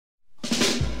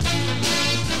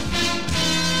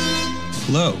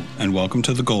Hello, and welcome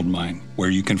to The Gold Mine, where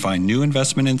you can find new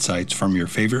investment insights from your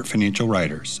favorite financial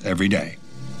writers every day.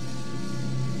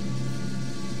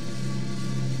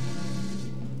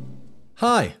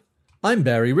 Hi, I'm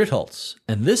Barry Ritholtz,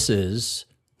 and this is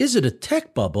it a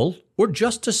tech bubble or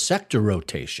just a sector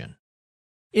rotation?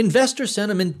 Investor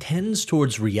sentiment tends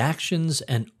towards reactions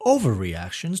and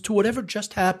overreactions to whatever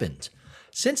just happened.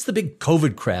 Since the big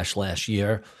COVID crash last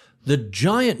year, the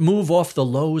giant move off the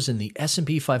lows in the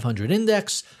S&P 500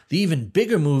 index, the even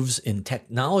bigger moves in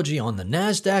technology on the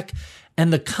NASDAQ,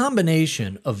 and the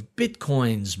combination of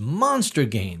Bitcoin's monster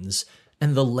gains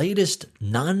and the latest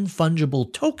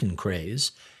non-fungible token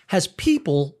craze has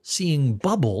people seeing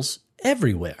bubbles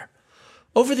everywhere.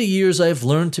 Over the years, I have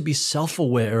learned to be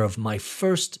self-aware of my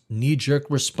first knee-jerk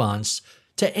response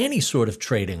to any sort of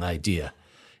trading idea.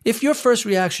 If your first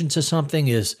reaction to something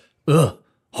is,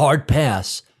 hard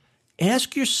pass,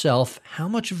 ask yourself how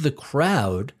much of the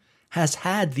crowd has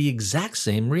had the exact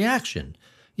same reaction.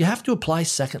 You have to apply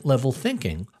second-level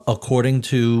thinking, according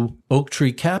to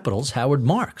Oaktree Capital's Howard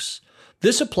Marks.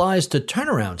 This applies to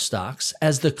turnaround stocks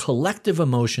as the collective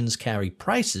emotions carry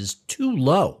prices too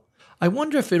low. I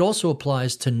wonder if it also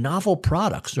applies to novel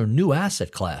products or new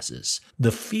asset classes.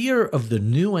 The fear of the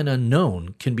new and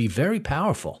unknown can be very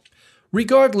powerful.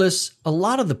 Regardless, a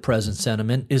lot of the present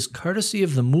sentiment is courtesy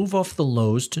of the move off the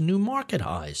lows to new market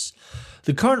highs.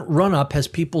 The current run-up has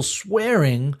people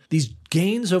swearing these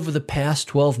gains over the past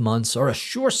 12 months are a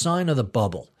sure sign of the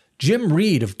bubble. Jim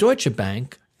Reed of Deutsche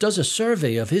Bank does a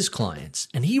survey of his clients,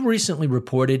 and he recently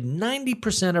reported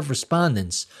 90% of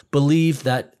respondents believe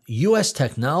that U.S.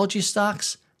 technology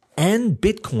stocks and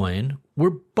Bitcoin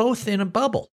were both in a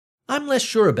bubble. I'm less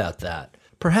sure about that.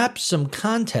 Perhaps some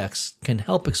context can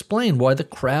help explain why the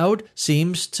crowd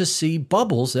seems to see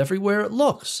bubbles everywhere it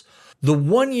looks. The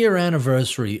one-year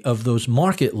anniversary of those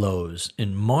market lows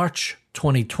in March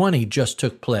 2020 just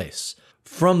took place.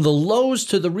 From the lows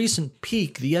to the recent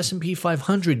peak, the S&P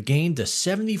 500 gained a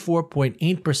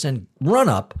 74.8%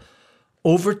 run-up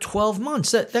over 12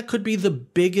 months. That could be the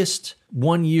biggest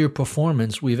one-year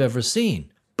performance we've ever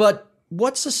seen. But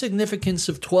what's the significance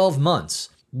of 12 months?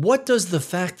 What does the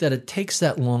fact that it takes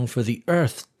that long for the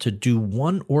Earth to do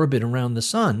one orbit around the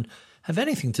sun have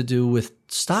anything to do with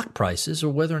stock prices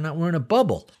or whether or not we're in a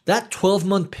bubble? That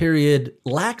 12-month period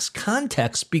lacks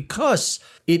context because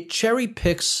it cherry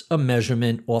picks a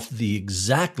measurement off the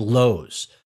exact lows.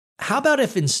 How about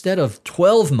if instead of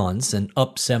 12 months and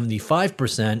up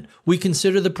 75%, we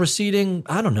consider the preceding,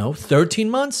 13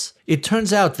 months? It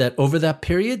turns out that over that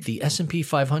period, the S&P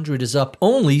 500 is up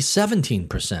only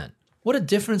 17%. What a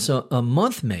difference a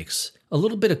month makes. A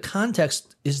little bit of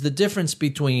context is the difference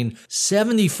between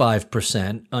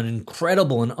 75%, an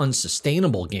incredible and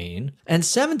unsustainable gain, and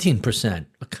 17%,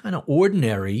 a kind of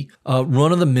ordinary,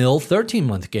 run-of-the-mill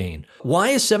 13-month gain. Why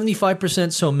is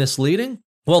 75% so misleading?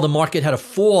 Well, the market had a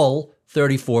fall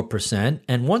 34%,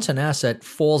 and once an asset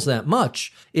falls that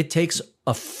much, it takes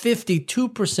a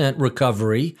 52%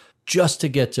 recovery just to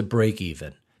get to break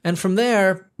even. And from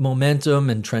there, momentum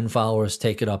and trend followers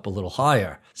take it up a little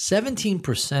higher.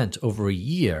 17% over a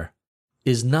year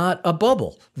is not a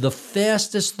bubble. The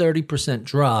fastest 30%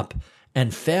 drop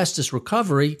and fastest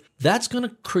recovery, that's going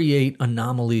to create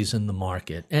anomalies in the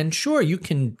market. And sure, you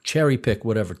can cherry pick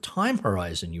whatever time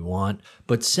horizon you want,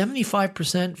 but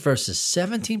 75% versus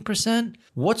 17%,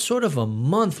 what sort of a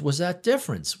month was that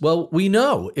difference? Well, we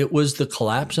know it was the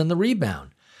collapse and the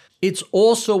rebound. It's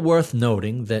also worth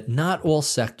noting that not all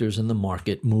sectors in the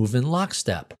market move in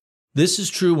lockstep. This is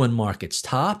true when markets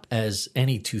top, as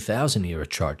any 2000-era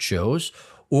chart shows,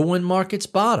 or when markets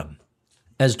bottom.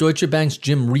 As Deutsche Bank's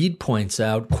Jim Reed points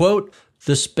out, quote,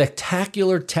 the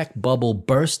spectacular tech bubble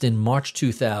burst in March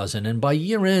 2000 and by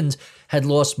year-end had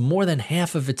lost more than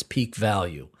half of its peak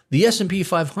value. The S&P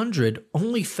 500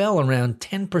 only fell around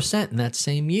 10% in that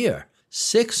same year.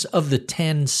 6 of the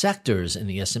 10 sectors in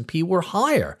the S&P were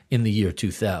higher in the year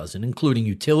 2000, including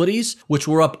utilities, which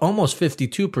were up almost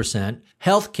 52%,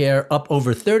 healthcare up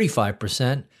over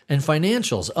 35%, and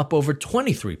financials up over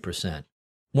 23%.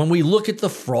 When we look at the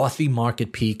frothy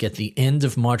market peak at the end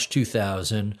of March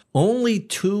 2000, only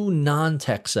 2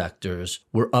 non-tech sectors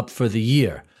were up for the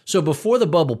year. So before the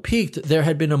bubble peaked, there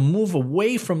had been a move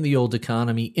away from the old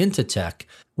economy into tech.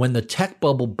 When the tech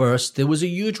bubble burst, there was a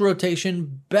huge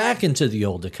rotation back into the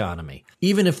old economy,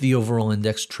 even if the overall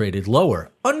index traded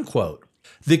lower, unquote.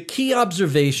 The key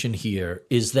observation here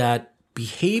is that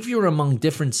behavior among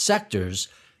different sectors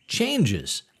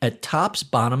changes at tops,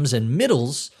 bottoms, and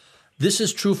middles. This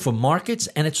is true for markets,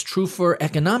 and it's true for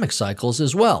economic cycles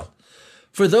as well.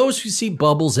 For those who see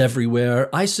bubbles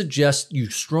everywhere, I suggest you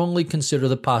strongly consider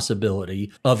the possibility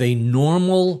of a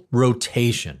normal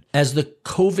rotation. As the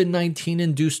COVID-19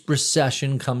 induced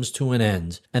recession comes to an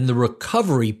end and the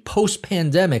recovery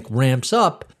post-pandemic ramps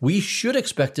up, we should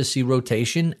expect to see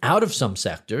rotation out of some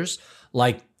sectors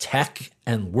like tech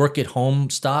and work-at-home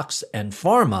stocks and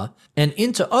pharma, and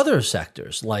into other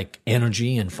sectors like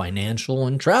energy and financial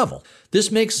and travel.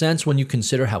 This makes sense when you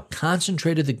consider how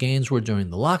concentrated the gains were during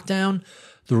the lockdown.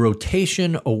 The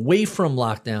rotation away from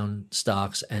lockdown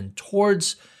stocks and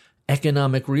towards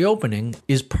economic reopening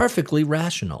is perfectly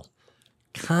rational.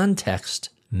 Context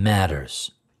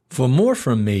matters. For more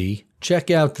from me, check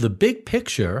out The Big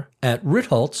Picture at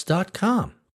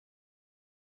ritholtz.com.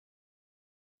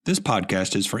 This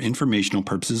podcast is for informational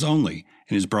purposes only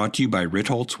and is brought to you by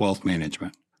Ritholtz Wealth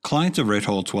Management. Clients of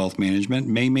Ritholtz Wealth Management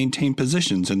may maintain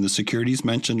positions in the securities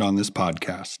mentioned on this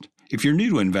podcast. If you're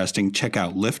new to investing, check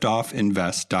out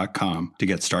liftoffinvest.com to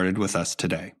get started with us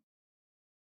today.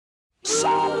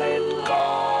 Solid.